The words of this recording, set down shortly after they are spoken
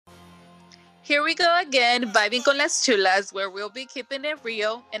Here we go again, vibing con las chulas, where we'll be keeping it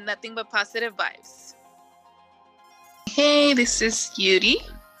real and nothing but positive vibes. Hey, this is Yuri.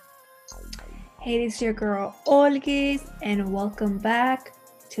 Hey, this is your girl Olgis, and welcome back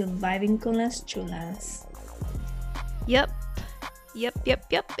to Vibing con las chulas. Yep.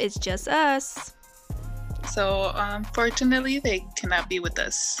 It's just us. So, unfortunately, they cannot be with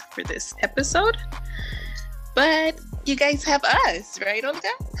us for this episode. But you guys have us, right, Olga?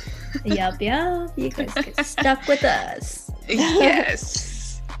 Yup. You guys get stuck with us.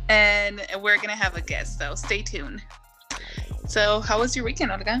 Yes. And we're going to have a guest, so stay tuned. So, how was your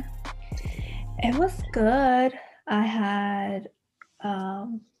weekend, Olga? It was good. I had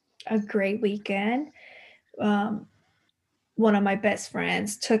a great weekend. One of my best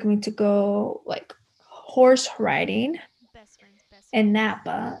friends took me to go horse riding in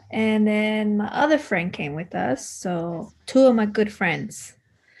Napa, and then my other friend came with us. So two of my good friends.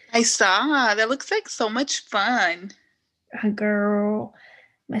 I saw. That looks like so much fun. Girl,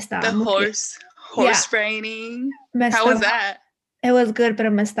 the horse riding. How was that? It was good, pero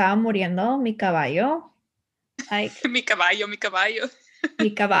me estaba muriendo mi caballo. Mi caballo. Mi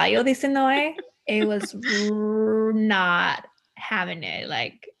caballo, dice Noé. It was not having it.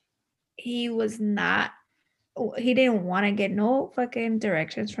 He didn't want to get no fucking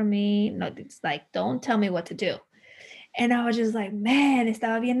directions from me. No, it's don't tell me what to do. And I was just like, man,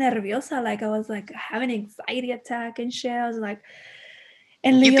 estaba bien nerviosa. I was having an anxiety attack and shit. I was like,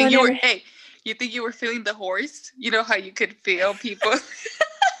 and Leo you think you were feeling the horse? You know how you could feel people?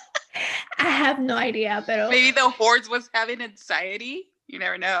 I have no idea, pero maybe the horse was having anxiety. You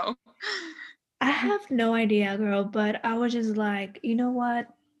never know. I have no idea, girl, but I was just like, you know what?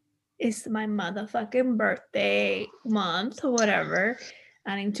 It's my motherfucking birthday month or whatever.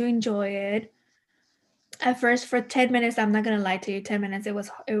 I need to enjoy it. At first, for 10 minutes, I'm not gonna lie to you, 10 minutes, it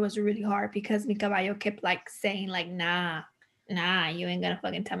was really hard because mi caballo kept saying nah, you ain't gonna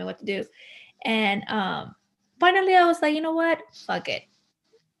fucking tell me what to do. And finally I was like, you know what? Fuck it.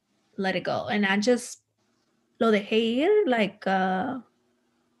 Let it go. And I just lo dejé ir,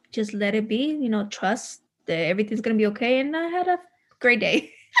 just let it be, trust that everything's gonna be okay. And I had a great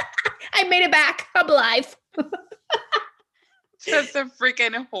day. I made it back. I'm alive. Just a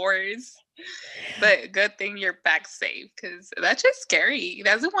freaking horse. But good thing you're back safe, because that's just scary.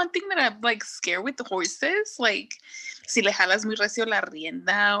 That's the one thing that I'm scared with the horses. Si le jalas muy recio la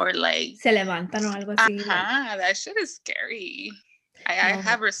rienda, or se levantan o algo así. That shit is scary. I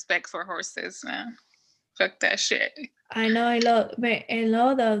have respect for horses, man. Fuck that shit. I know.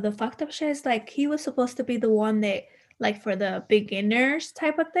 The fucked up shit is he was supposed to be the one that for the beginners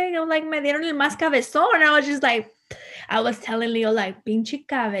type of thing. I'm me dieron el más cabezón. I was just I was telling Leo pinche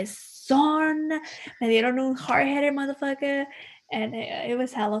cabezón. Me dieron un hard-headed motherfucker. And it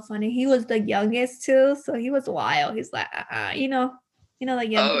was hella funny. He was the youngest too, so he was wild. He's you know the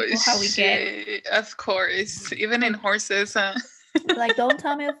young people, how we get. Of course. Even in horses, huh? Don't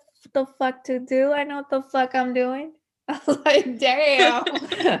tell me what the fuck to do. I know what the fuck I'm doing. I was like, damn.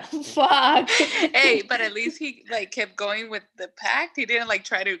 Fuck. Hey, but at least he kept going with the pack. He didn't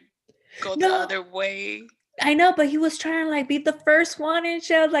try to go the other way. I know, but he was trying to be the first one and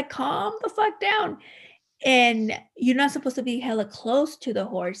shit. I was calm the fuck down. And you're not supposed to be hella close to the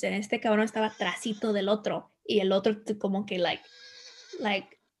horse. And este cabrón estaba trasito del otro. Y el otro como que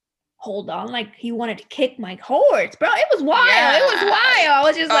hold on, he wanted to kick my horse, bro. It was wild. Yeah. It was wild. I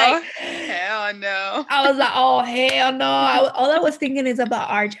was just hell no. I was like, oh hell no. All I was thinking is about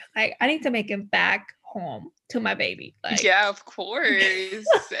RJ. I need to make him back home to my baby. Yeah, of course.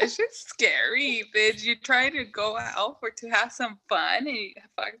 It's just scary, bitch. You try to go out to have some fun, and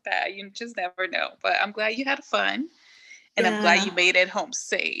fuck that. You just never know. But I'm glad you had fun, and I'm glad you made it home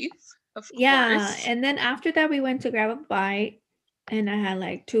safe. Of course. Yeah, and then after that, we went to grab a bite. And I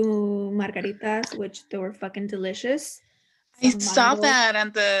had 2 margaritas, which they were fucking delicious. I saw that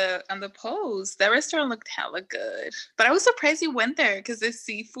on the post. That restaurant looked hella good. But I was surprised you went there because it's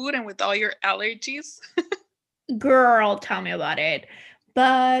seafood and with all your allergies. Girl, tell me about it.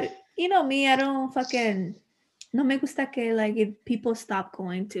 But you know me, I don't fucking no me gusta que if people stop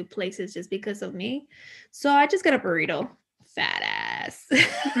going to places just because of me. So I just got a burrito. Fat ass.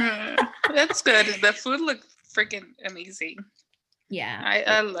 That's good. The food looked freaking amazing. Yeah.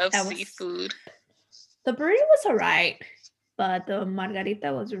 I love seafood. The burrito was alright, but the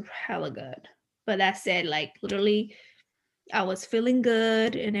margarita was hella good. But that said, literally, I was feeling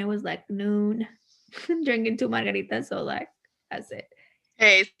good, and it was noon, drinking 2 margaritas, so that's it.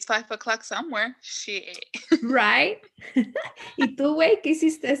 Hey, it's 5 o'clock somewhere. Shit. Right? ¿Y tú, güey, qué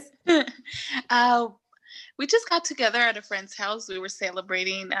hiciste? we just got together at a friend's house. We were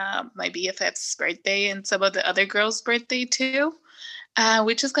celebrating my BFF's birthday and some of the other girls' birthday too.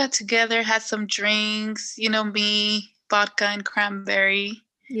 We just got together, had some drinks, me, vodka and cranberry.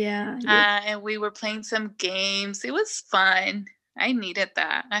 Yeah. And we were playing some games. It was fun. I needed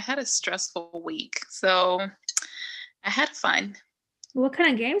that. I had a stressful week, so I had fun. What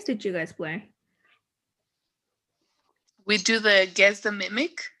kind of games did you guys play? We do the Guess the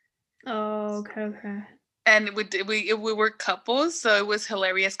Mimic. Oh, okay. And we were couples, so it was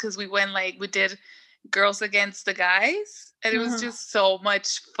hilarious because we went we did girls against the guys, and it was just so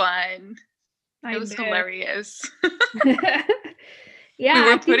much fun. It was hilarious. Yeah,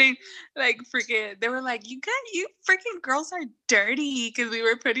 we were putting freaking. They were like, you freaking girls are dirty because we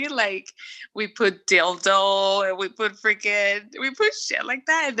were putting we put dildo and we put shit like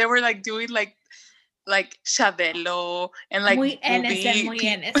that, and they were doing Chabelo and muy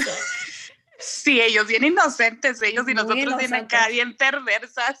innocent. Sí, ellos bien inocentes, ellos y nosotros bien acá, bien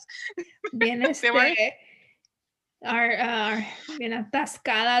perversas. Bien bien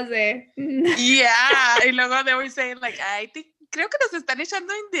atascadas de. Yeah, y luego they were saying creo que nos están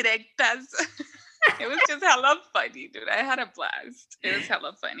echando indirectas. It was just hella funny, dude. I had a blast. It was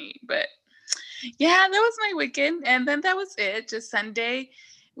hella funny, but yeah, that was my weekend, and then that was it. Just Sunday,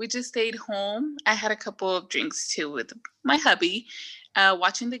 we just stayed home. I had a couple of drinks too with my hubby.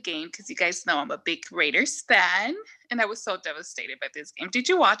 Watching the game because you guys know I'm a big Raiders fan, and I was so devastated by this game. Did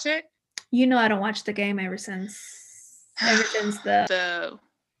you watch it? I don't watch the game ever since the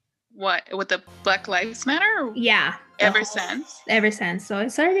what with the Black Lives Matter? Yeah. Ever since. So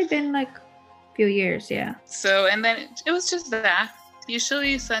it's already been a few years, yeah. So and then it was just that.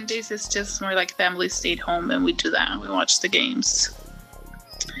 Usually Sundays is just more like family stayed home and we do that. We watch the games.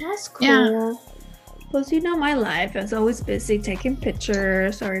 That's cool. Yeah. Because my life is always busy taking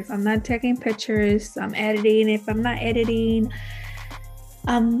pictures, or if I'm not taking pictures, I'm editing. If I'm not editing,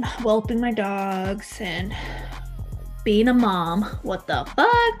 I'm whelping my dogs and being a mom. What the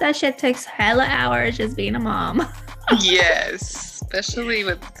fuck? That shit takes hella hours just being a mom. Yes, especially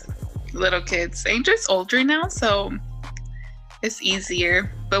with little kids. Angel's older now, so it's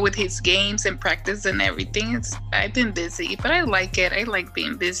easier. But with his games and practice and everything, I've been busy, but I like it. I like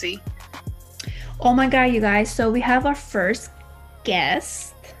being busy. Oh my God, you guys. So we have our first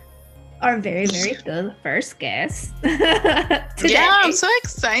guest. Our very, very good first guest. Today. Yeah, I'm so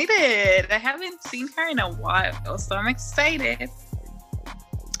excited. I haven't seen her in a while, so I'm excited.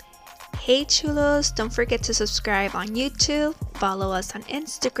 Hey chulos, don't forget to subscribe on YouTube, follow us on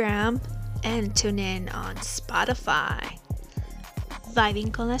Instagram, and tune in on Spotify.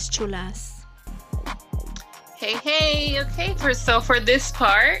 Vibing con las chulas. Hey, okay. For this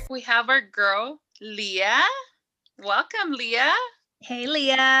part, we have our girl, Leah. Welcome, Leah. Hey,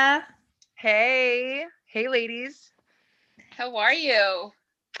 Leah. Hey ladies. How are you?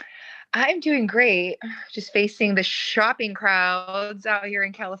 I'm doing great. Just facing the shopping crowds out here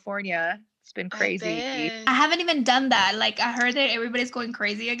in California. It's been crazy. I haven't even done that. I heard that everybody's going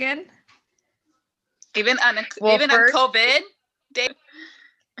crazy again. Even on COVID.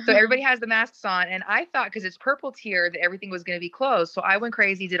 So everybody has the masks on, and I thought because it's purple tier that everything was going to be closed. So I went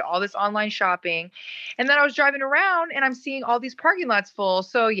crazy, did all this online shopping, and then I was driving around and I'm seeing all these parking lots full.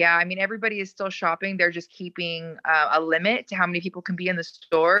 So yeah, I mean, everybody is still shopping. They're just keeping a limit to how many people can be in the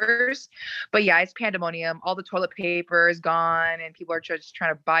stores. But yeah, it's pandemonium. All the toilet paper is gone, and people are just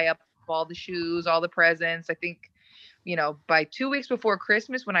trying to buy up all the shoes, all the presents. I think, by 2 weeks before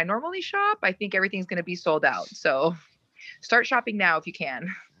Christmas, when I normally shop, I think everything's going to be sold out. So start shopping now if you can.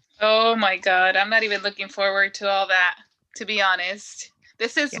 Oh my God. I'm not even looking forward to all that, to be honest.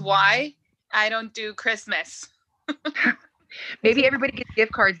 This is why I don't do Christmas. Maybe everybody gets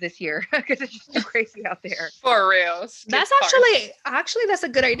gift cards this year because it's just too crazy out there. For real. That's actually that's a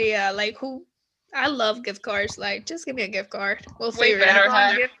good idea. I love gift cards. Just give me a gift card. We'll figure it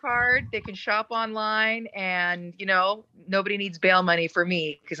out. A gift card. They can shop online, and nobody needs bail money for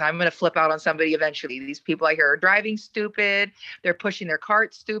me because I'm gonna flip out on somebody eventually. These people out here are driving stupid. They're pushing their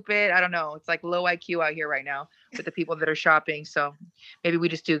cart stupid. I don't know. It's low IQ out here right now with the people that are shopping. So maybe we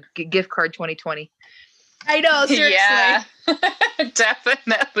just do gift card 2020. I know. Seriously. Yeah,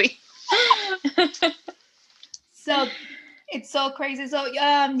 definitely. So. It's so crazy. So,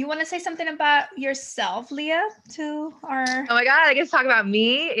 you want to say something about yourself, Leah, to our... Oh my God, I get to talk about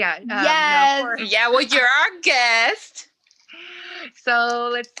me? Yeah. Yes. Well, you're our guest. So,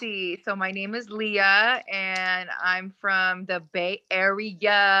 let's see. So, my name is Leah, and I'm from the Bay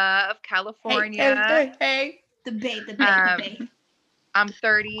Area of California. Hey. The Bay. I'm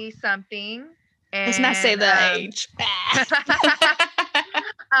 30-something. Let's not say the age.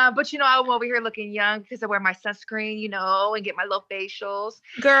 But I'm over here looking young because I wear my sunscreen, and get my little facials.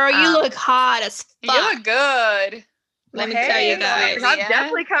 Girl, you look hot as fuck. You look good. Let me tell you guys. I'm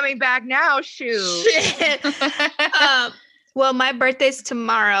definitely coming back now. Shoot. Shit. Well, my birthday's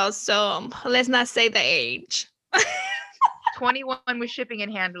tomorrow, so let's not say the age. 21 with shipping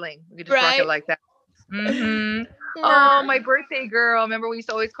and handling. We could just rock it like that. Mm-hmm. Oh, my birthday girl. Remember we used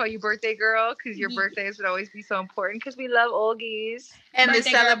to always call you birthday girl because your birthdays would always be so important because we love Olgies. And they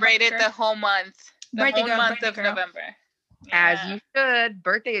celebrated the whole month. The whole month of November. As you should.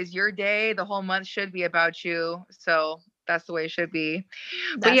 Birthday is your day. The whole month should be about you. So that's the way it should be.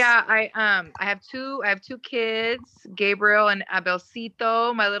 But yeah, I have two kids, Gabriel and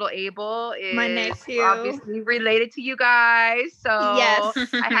Abelcito. My little Abel is my nephew, obviously related to you guys. So yes,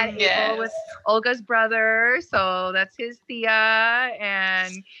 I had Abel with Olga's brother, so that's his Thea,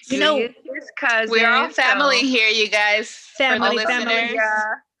 and his cousin. We're all family here, you guys. Family.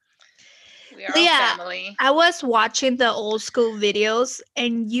 Yeah. We are all family. I was watching the old school videos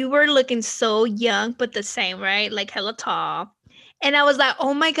and you were looking so young but the same, right? Like hella tall. And I was like,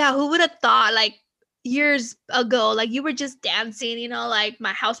 oh my God, who would have thought like years ago, like you were just dancing, like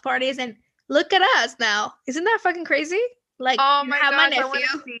my house parties, and look at us now. Isn't that fucking crazy? Like, oh my God, my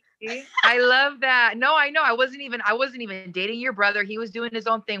nephew. I love that. No, I know. I wasn't even dating your brother. He was doing his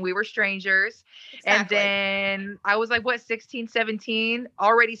own thing. We were strangers. Exactly. And then I was like, 16, 17,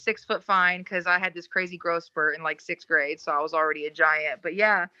 already 6 foot fine. Cause I had this crazy growth spurt in like 6th grade. So I was already a giant, but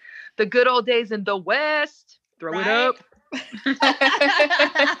yeah, the good old days in the West. Throw it up.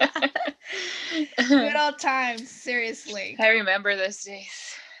 Good old times. Seriously. I remember those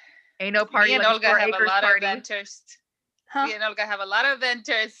days. Ain't no party. Me and Olga have a lot of ventures. Huh? Me and Olga have a lot of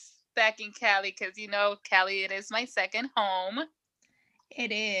ventures back in Cali because Cali, it is my second home.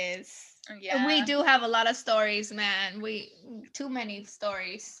 It is. Yeah. And we do have a lot of stories, man. Too many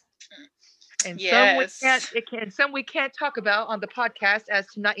stories. And some we can't talk about on the podcast as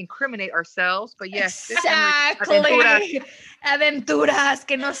to not incriminate ourselves. But yes, exactly. Aventuras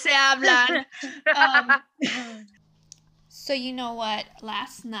que no se hablan. So you know what?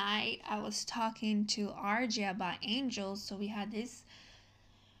 Last night I was talking to RJ about angels. So we had this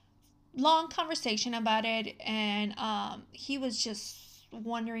long conversation about it, and he was just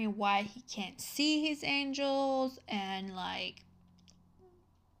wondering why he can't see his angels, and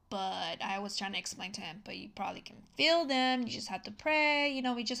but I was trying to explain to him, but you probably can feel them. You just have to pray.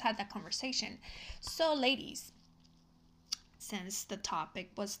 We just had that conversation. So ladies, since the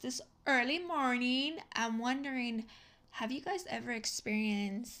topic was this early morning, I'm wondering, have you guys ever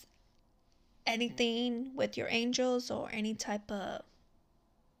experienced anything with your angels or any type of,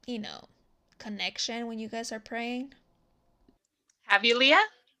 connection when you guys are praying? Have you, Leah?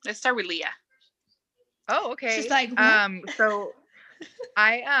 Let's start with Leah. Oh, okay. She's like, so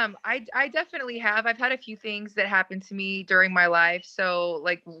I definitely have. I've had a few things that happened to me during my life. So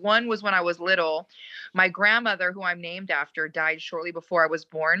like one was when I was little. My grandmother, who I'm named after, died shortly before I was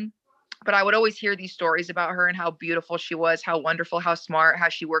born. But I would always hear these stories about her and how beautiful she was, how wonderful, how smart, how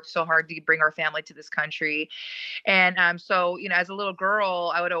she worked so hard to bring our family to this country. And so, as a little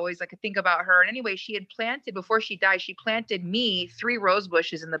girl, I would always think about her. And anyway, she had planted, before she died, she planted me 3 rose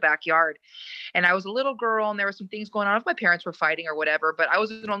bushes in the backyard. And I was a little girl and there were some things going on if my parents were fighting or whatever, but I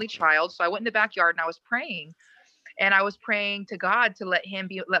was an only child. So I went in the backyard and I was praying. And I was praying to God to let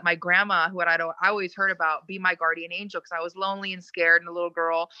my grandma, who I always heard about, be my guardian angel, because I was lonely and scared and a little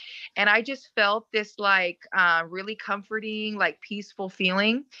girl. And I just felt this really comforting, peaceful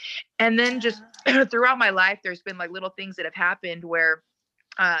feeling. And then just throughout my life, there's been little things that have happened where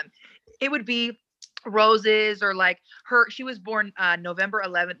it would be roses or she was born November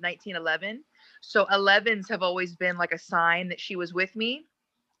 11th, 1911. So 11s have always been a sign that she was with me.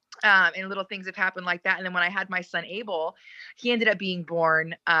 And little things have happened like that. And then when I had my son Abel, he ended up being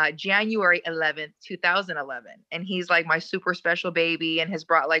born January 11th, 2011. And he's my super special baby and has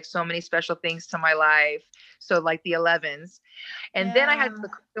brought so many special things to my life. So the 11s. And then I had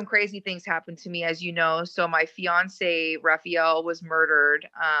some crazy things happen to me, as you know. So my fiance, Raphael, was murdered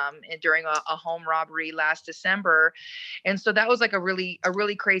during a home robbery last December. And so that was a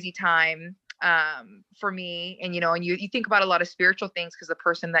really crazy time for me. And, and you think about a lot of spiritual things because the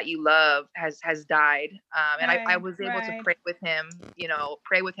person that you love has died. And I was able to pray with him,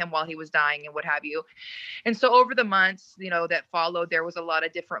 while he was dying and what have you. And so over the months, that followed, there was a lot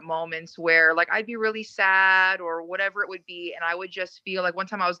of different moments where I'd be really sad or whatever it would be. And I would just feel one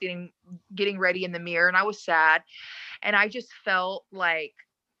time I was getting ready in the mirror and I was sad. And I just felt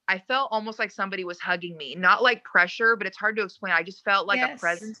I felt almost like somebody was hugging me, not like pressure, but it's hard to explain. I just felt like a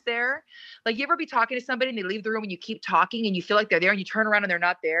presence there. Like, you ever be talking to somebody and they leave the room and you keep talking and you feel like they're there and you turn around and they're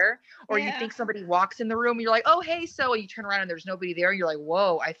not there, or you think somebody walks in the room and you're like, oh, hey, so, and you turn around and there's nobody there and you're like,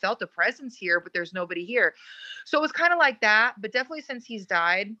 whoa, I felt a presence here, but there's nobody here. So it was kind of like that, but definitely since he's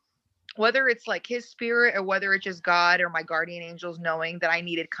died, whether it's like his spirit or whether it's just God or my guardian angels knowing that I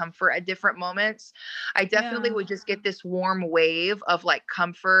needed comfort at different moments, I definitely would just get this warm wave of like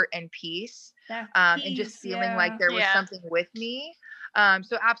comfort and peace, and just feeling like there was something with me.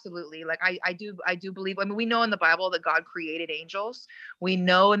 So absolutely, like I do believe, I mean, we know in the Bible that God created angels. We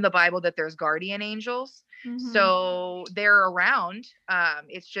know in the Bible that there's guardian angels. So they're around.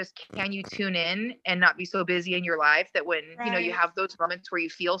 It's just, can you tune in and not be so busy in your life that when, you know, you have those moments where you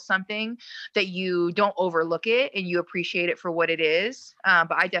feel something, that you don't overlook it and you appreciate it for what it is.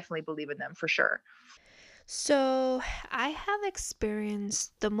 But I definitely believe in them for sure. So I have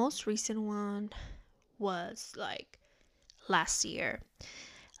experienced, the most recent one was like last year.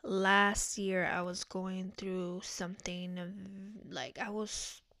 Last year I was going through something like I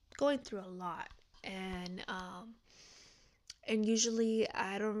was going through a lot, and usually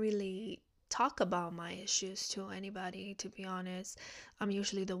I don't really talk about my issues to anybody, to be honest. I'm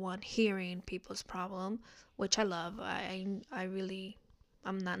usually the one hearing people's problem, which I love. I really,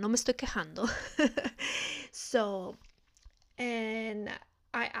 I'm not, no me estoy quejando. So, and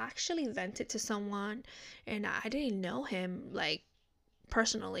I actually vented to someone, and I didn't know him like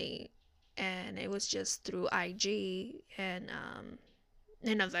personally, and it was just through IG, and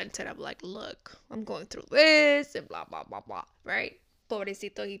I vented. I'm like, look, I'm going through this and blah blah blah blah, right?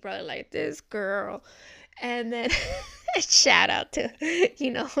 Pobrecito, he probably like, this girl. And then shout out to,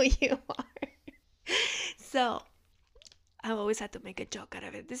 you know who you are. So I always had to make a joke out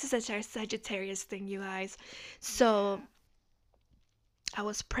of it. This is such a Sagittarius thing, you guys. So I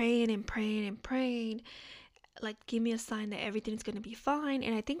was praying and praying and praying, like, give me a sign that everything's gonna be fine.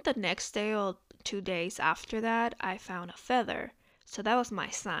 And I think the next day or 2 days after that, I found a feather. So that was my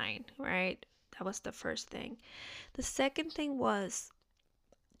sign, right? That was the first thing. The second thing was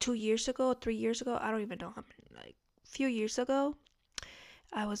 2 years ago, 3 years ago, I don't even know how many, like a few years ago,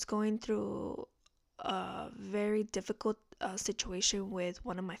 I was going through a very difficult situation with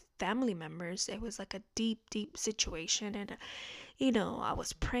one of my family members. It was like a deep, deep situation, and you know, I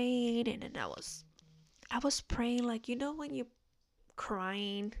was praying, and then I was praying, like, you know, when you're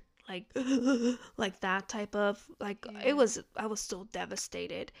crying, like like that type of, like, it was, I was so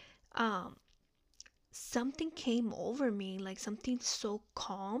devastated. Something came over me, like something so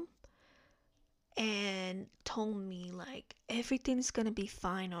calm, and told me like, everything's gonna be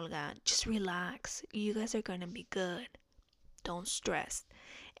fine, Olga, just relax, you guys are gonna be good, don't stress.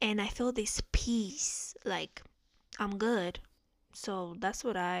 And I feel this peace, like I'm good. So that's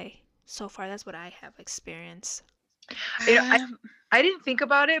what so far that's what I have experienced. You know, I didn't think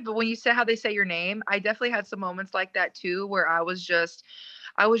about it, but when you said how they say your name, I definitely had some moments like that too, where I was just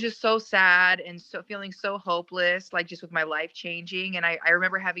so sad and so feeling so hopeless, like just with my life changing. And I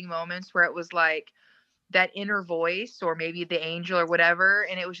remember having moments where it was like that inner voice, or maybe the angel or whatever.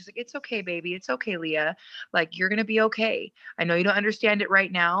 And it was just like, it's okay, baby. It's okay, Leah. Like, you're going to be okay. I know you don't understand it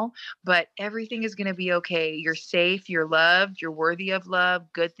right now, but everything is going to be okay. You're safe. You're loved. You're worthy of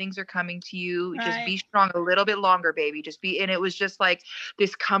love. Good things are coming to you. Just be strong a little bit longer, baby. Just be. And it was just like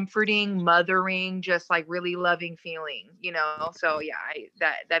this comforting, mothering, just like really loving feeling, you know? So yeah,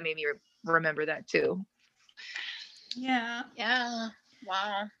 that made me remember that too. Yeah.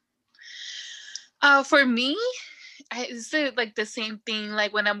 Wow. For me, it's like the same thing.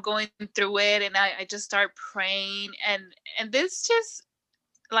 Like when I'm going through it, and I just start praying, and this just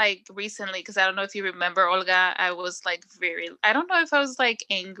like recently, because I don't know if you remember, Olga, I was like I don't know if I was like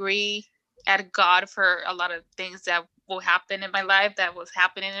angry at God for a lot of things that will happen in my life, that was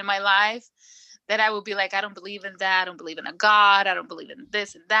happening in my life, that I would be like, I don't believe in that. I don't believe in a God. I don't believe in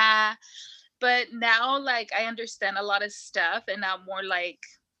this and that. But now, like, I understand a lot of stuff, and I'm more like,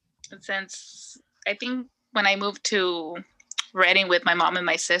 since I think when I moved to Reading with my mom and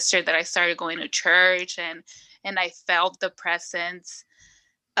my sister, that I started going to church, and I felt the presence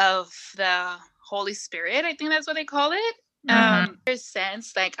of the Holy Spirit. I think that's what they call it. There's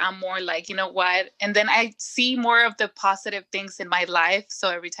sense, like, I'm more like, you know what? And then I see more of the positive things in my life. So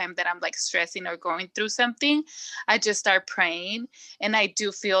every time that I'm like stressing or going through something, I just start praying, and I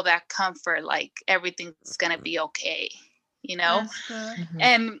do feel that comfort, like everything's going to be okay, you know?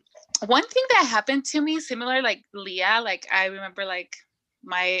 And one thing that happened to me similar, like Leah, like I remember like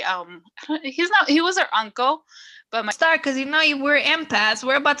my he was our uncle, but my start, because you know we're empaths.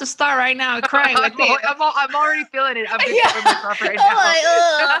 We're about to start right now crying with you. I'm already feeling it. I'm just covering myself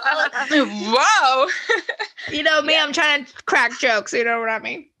right now. Wow. You know me, I'm trying to crack jokes. You know what I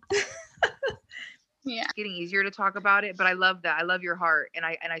mean? Yeah. It's getting easier to talk about it, but I love that. I love your heart, and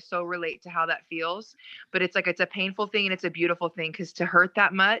I so relate to how that feels. But it's like it's a painful thing and it's a beautiful thing, because to hurt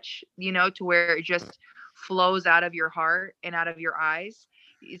that much, you know, to where it just flows out of your heart and out of your eyes,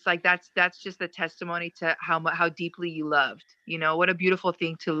 it's like that's just the testimony to how deeply you loved. You know, what a beautiful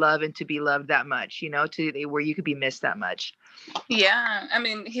thing to love and to be loved that much. You know, to where you could be missed that much. Yeah. I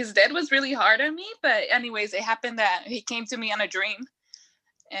mean, his death was really hard on me, but anyways, it happened that he came to me on a dream.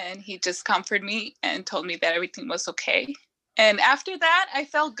 And he just comforted me and told me that everything was okay. And after that, I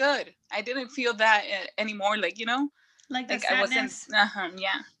felt good. I didn't feel that anymore. Like, you know, Like I wasn't.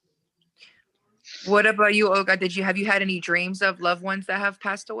 Yeah. What about you, Olga? Have you had any dreams of loved ones that have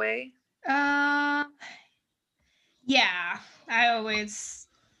passed away? Yeah, I'm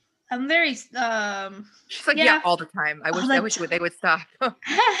very She's like, yeah, all the time. I wish they would stop.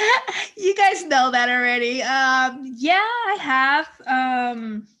 You guys know that already. Yeah, I have.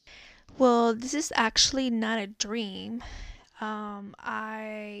 Well, this is actually not a dream.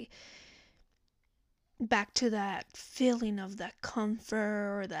 I back to that feeling of that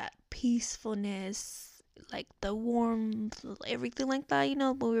comfort or that peacefulness, like the warmth, everything like that, you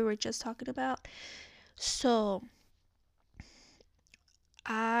know, what we were just talking about. So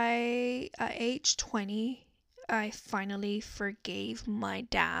at age 20, I finally forgave my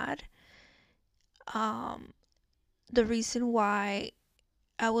dad. The reason why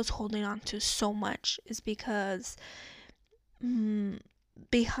I was holding on to so much is because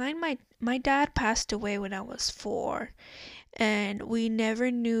behind my dad passed away when I was 4, and we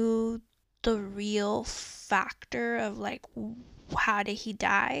never knew the real factor of like how did he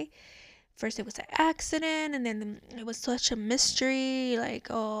die. First it was an accident, and then it was such a mystery, like,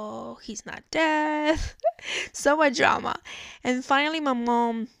 oh, he's not dead. So much drama. And finally my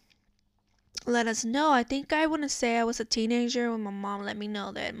mom let us know. I think I want to say I was a teenager when my mom let me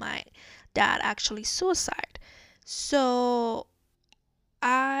know that my dad actually suicide. So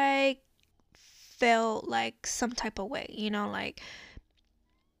I felt like some type of way, you know, like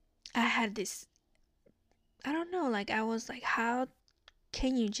I had this, I don't know, like I was like, how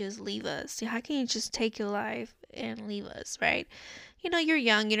can you just leave us? How can you just take your life and leave us, right? You know, you're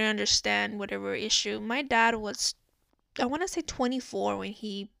young, you don't understand whatever issue. My dad was, I want to say 24 when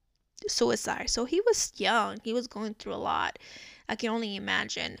he suicide, so he was young, he was going through a lot. I can only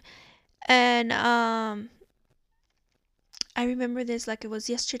imagine. And I remember this like it was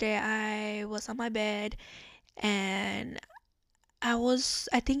yesterday. I was on my bed, and I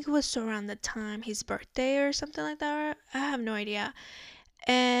think it was around the time his birthday or something like that. I have no idea.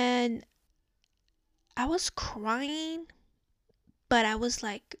 And I was crying, but I was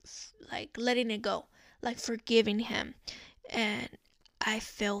like letting it go, like forgiving him. And I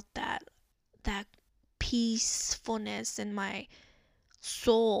felt that peacefulness in my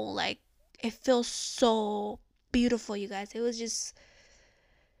soul. Like it feels so beautiful, you guys. It was just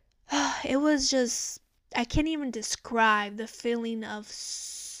I can't even describe the feeling of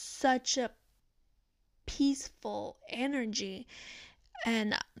such a peaceful energy.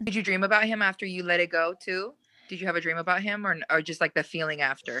 And Did you dream about him after you let it go too? Did you have a dream about him, or just like the feeling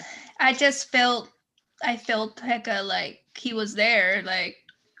after? I felt like he was there, like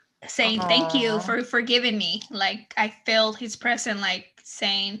saying thank you for forgiving me. Like I felt his presence, like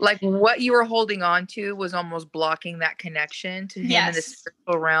saying, like what you were holding on to was almost blocking that connection to him in the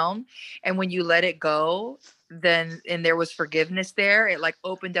spiritual realm. And when you let it go, then and there was forgiveness there, it like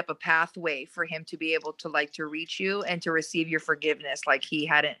opened up a pathway for him to be able to like to reach you and to receive your forgiveness like he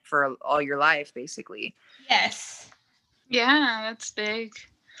hadn't for all your life, basically. Yes. Yeah, that's big.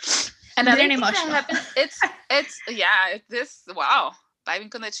 And another thing that happens, this, wow. Vibing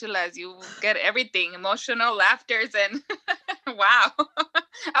con the chulas, you get everything, emotional, laughters, and wow.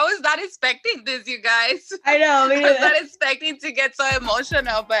 I was not expecting this, you guys. I know. I was not expecting to get so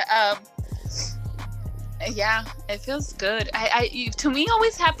emotional, but yeah, it feels good. To me,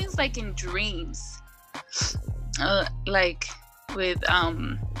 always happens like in dreams, like with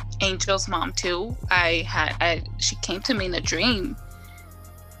Angel's mom too. She came to me in a dream.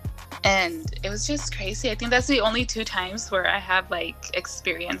 And it was just crazy. I think that's the only 2 times where I have like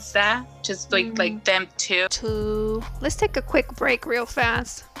experienced that. Just like them too. Let's take a quick break real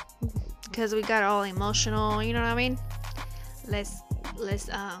fast because we got all emotional. You know what I mean? Let's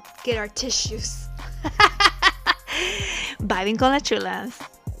get our tissues. Vibing con las chulas.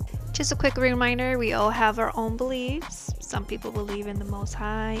 Just a quick reminder: we all have our own beliefs. Some people believe in the Most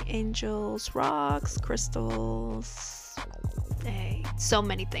High, angels, rocks, crystals. Hey, so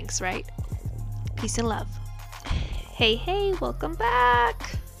many things, right? Peace and love. Hey, welcome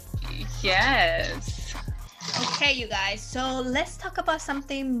back. Yes. Okay, you guys. So let's talk about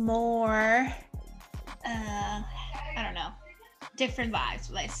something more. I don't know, different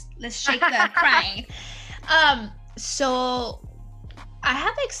vibes. Let's shake the crying. So I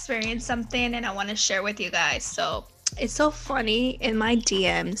have experienced something, and I want to share with you guys. So it's so funny in my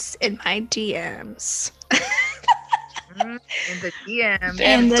DMs. In the DMs. In the DMs.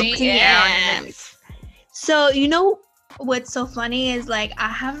 DMs. So you know what's so funny is like I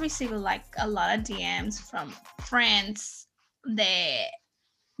have received like a lot of DMs from friends that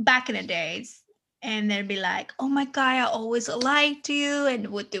back in the days, and they'd be like, "Oh my God, I always liked you," and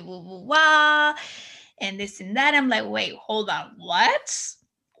what the wah, and this and that. I'm like, wait, hold on, what?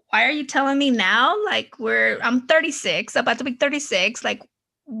 Why are you telling me now? Like I'm 36, about to be 36. Like,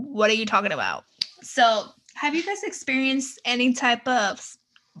 what are you talking about? So, have you guys experienced any type of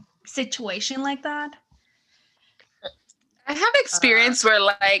situation like that? I have experience where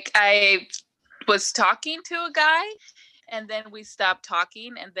like I was talking to a guy and then we stopped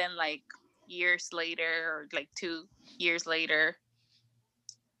talking, and then like years later, or like 2 years later,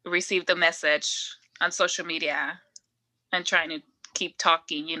 received a message on social media and trying to keep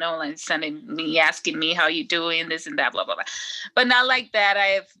talking, you know, like sending me, asking me how you doing, this and that, blah blah blah. But not like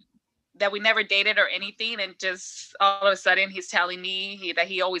that. That we never dated or anything, and just all of a sudden he's telling me that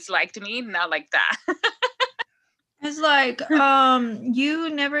he always liked me. Not like that. It's like, you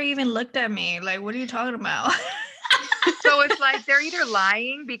never even looked at me. Like, what are you talking about? So it's like they're either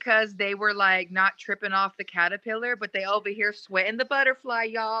lying because they were like not tripping off the caterpillar, but they over here sweating the butterfly,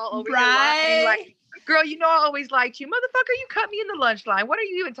 y'all. Over here lying, like, girl, you know I always liked you. Motherfucker, you cut me in the lunch line. What are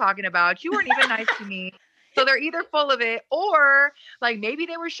you even talking about? You weren't even nice to me. So they're either full of it, or like maybe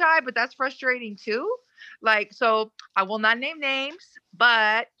they were shy, but that's frustrating too. Like, so I will not name names,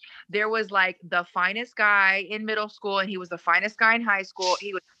 but there was like the finest guy in middle school, and he was the finest guy in high school.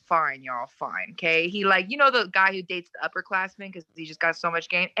 He was fine, y'all, fine. Okay. He, like, you know, the guy who dates the upperclassmen because he just got so much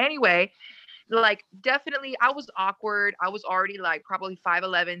game. Anyway, like, definitely I was awkward. I was already like probably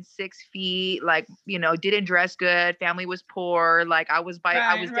 5'11", 6 feet, like, you know, didn't dress good. Family was poor. Like I was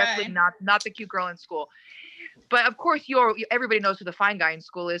definitely not the cute girl in school. But of course, everybody knows who the fine guy in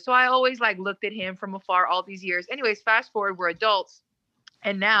school is. So I always like looked at him from afar all these years. Anyways, fast forward, we're adults.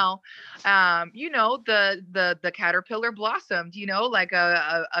 And now, you know, the caterpillar blossomed, you know, like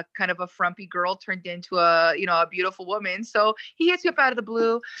a kind of a frumpy girl turned into a beautiful woman. So he hits you up out of the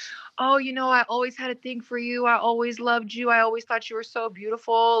blue. Oh, you know, I always had a thing for you. I always loved you. I always thought you were so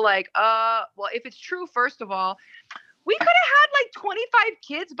beautiful. Like, well, if it's true, first of all, we could have had like 25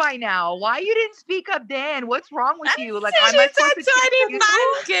 kids by now. Why you didn't speak up then? What's wrong with you? Like, I'm not supposed to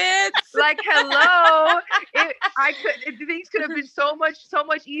 25 kids. Like, hello. Things could have been so much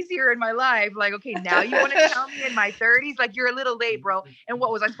easier in my life. Like, okay, now you want to tell me in my 30s? Like, you're a little late, bro. And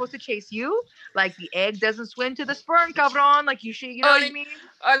what was I supposed to chase you? Like, the egg doesn't swim to the sperm, cabron. Like, you should, you know what I mean?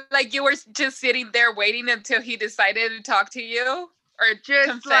 Or like you were just sitting there waiting until he decided to talk to you? Or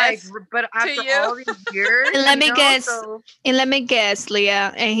just like, but after all these years, and let me guess,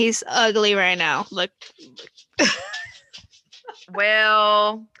 Leah, and he's ugly right now. Look.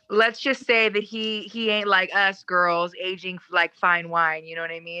 Well, let's just say that he ain't like us girls, aging like fine wine. You know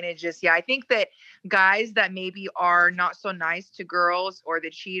what I mean? It just, I think that guys that maybe are not so nice to girls, or the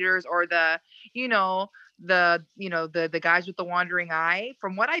cheaters, or the guys with the wandering eye,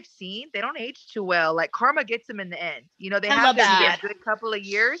 from what I've seen, they don't age too well. Like, karma gets them in the end. You know, they have their good couple of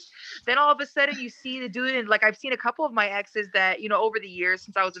years. Then all of a sudden you see the dude, and like I've seen a couple of my exes that, you know, over the years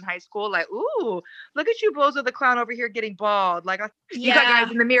since I was in high school, like, ooh, look at you, Bozo the Clown, over here getting bald. Like, you got guys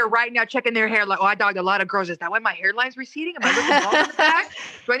in the mirror right now checking their hair, like, oh, I dogged a lot of girls. Is that why my hairline's receding? Am I looking bald in the back?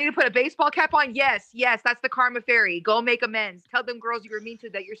 Do I need to put a baseball cap on? Yes, that's the karma fairy. Go make amends. Tell them girls you were mean to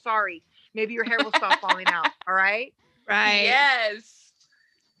that you're sorry. Maybe your hair will stop falling out. All right? Right. Yes.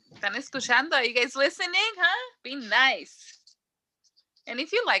 ¿Están escuchando? Are you guys listening, huh? Be nice. And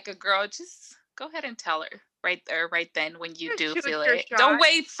if you like a girl, just go ahead and tell her right there, right then, when you do feel it. Shot. Don't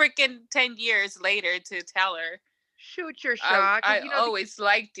wait freaking 10 years later to tell her. Shoot your shot. I always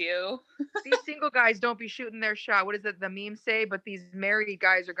liked you. These single guys don't be shooting their shot. What does the meme say? But these married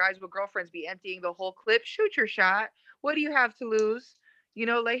guys or guys with girlfriends be emptying the whole clip. Shoot your shot. What do you have to lose? You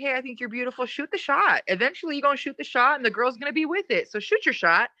know, like, hey, I think you're beautiful. Shoot the shot. Eventually, you're going to shoot the shot, and the girl's going to be with it. So shoot your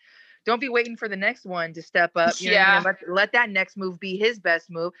shot. Don't be waiting for the next one to step up. You know what I mean? Let that next move be his best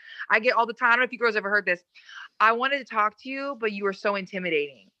move. I get all the time. I don't know if you girls ever heard this. I wanted to talk to you, but you were so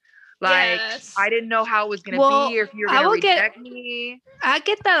intimidating. Like, I didn't know how it was going to be, or if you were going to reject me. I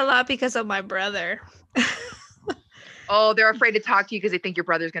get that a lot because of my brother. Oh, they're afraid to talk to you because they think your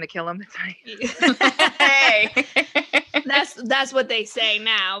brother's going to kill them. Hey. That's what they say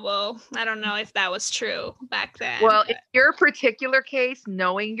now. Well, I don't know if that was true back then. Well, in your particular case,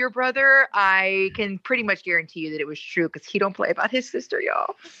 knowing your brother, I can pretty much guarantee you that it was true because he don't play about his sister,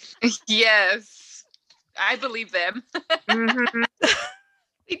 y'all. Yes, I believe them. Mhm.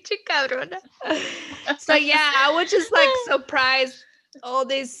 Pinche cabrona. So yeah, I was just like surprised. All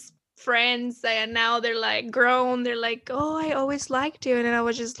these friends, and now they're like grown. They're like, "Oh, I always liked you," and I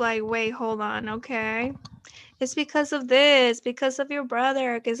was just like, "Wait, hold on, okay." It's because of this, because of your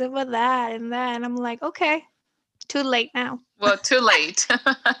brother, because of that and that. And I'm like, okay, too late now. Well, too late.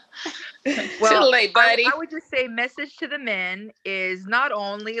 Well, too late, buddy. I would just say message to the men is not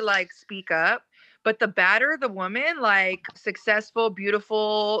only like speak up, but the badder the woman, like successful,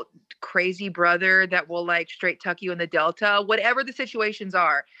 beautiful, crazy brother that will like straight tuck you in the delta, whatever the situations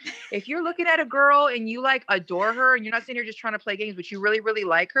are. If you're looking at a girl and you like adore her and you're not sitting here just trying to play games, but you really, really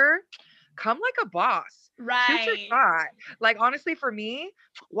like her, come like a boss. Shoot your shot. Like honestly, for me,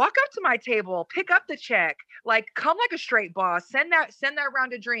 walk up to my table, pick up the check, like come like a straight boss. Send that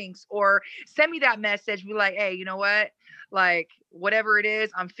round of drinks or send me that message. Be like, hey, you know what? Like whatever it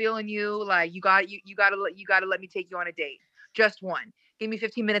is, I'm feeling you. Like you gotta let me take you on a date. Just one. Give me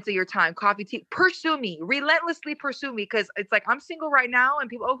 15 minutes of your time. Coffee, tea. Pursue me. Relentlessly pursue me. Because it's like I'm single right now,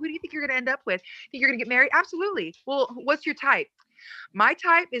 and people, oh, who do you think you're gonna end up with? Think you're gonna get married? Absolutely. Well, what's your type? My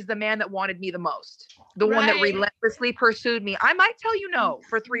type is the man that wanted me the most, the one that relentlessly pursued me. I might tell you no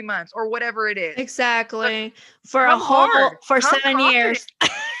for 3 months or whatever it is. Exactly. For a whole, for 7 years.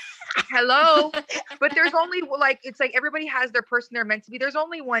 Hello. But there's only like, it's like everybody has their person they're meant to be. There's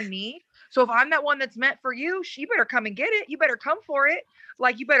only one me. So if I'm that one that's meant for you, you better come and get it. You better come for it.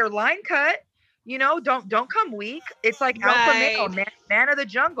 Like you better line cut. You know, don't come weak. It's like alpha male, man of the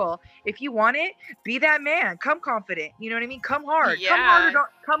jungle. If you want it, be that man. Come confident. You know what I mean? Come hard. Yeah.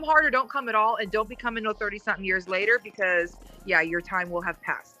 Come hard or don't come at all. And don't be coming no 30-something years later because yeah, your time will have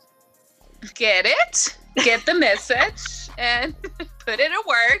passed. Get it? Get the message and put it to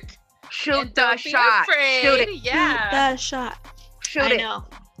work. Shoot the shot. Shoot it. Yeah. Shoot the shot. Shoot I it. know.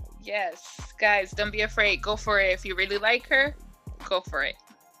 Yes. Guys, don't be afraid. Go for it. If you really like her, go for it.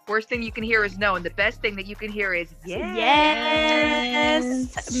 Worst thing you can hear is no, and the best thing that you can hear is yes.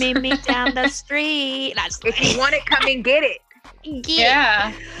 Yes. Meet me down the street. If you want it, come and get it.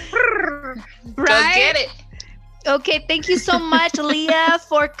 Yeah. Right? Go get it. Okay, thank you so much, Leah,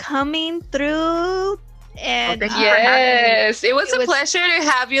 for coming through. And thank you for having me. Yes, it was a pleasure to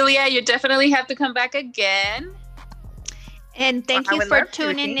have you, Leah. You definitely have to come back again. And thank you for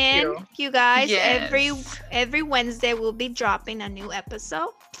tuning in, you guys. Yes. Every Wednesday we'll be dropping a new episode.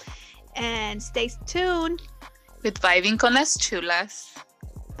 And stay tuned. With Vibing con las Chulas.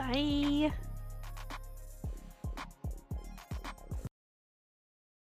 Bye.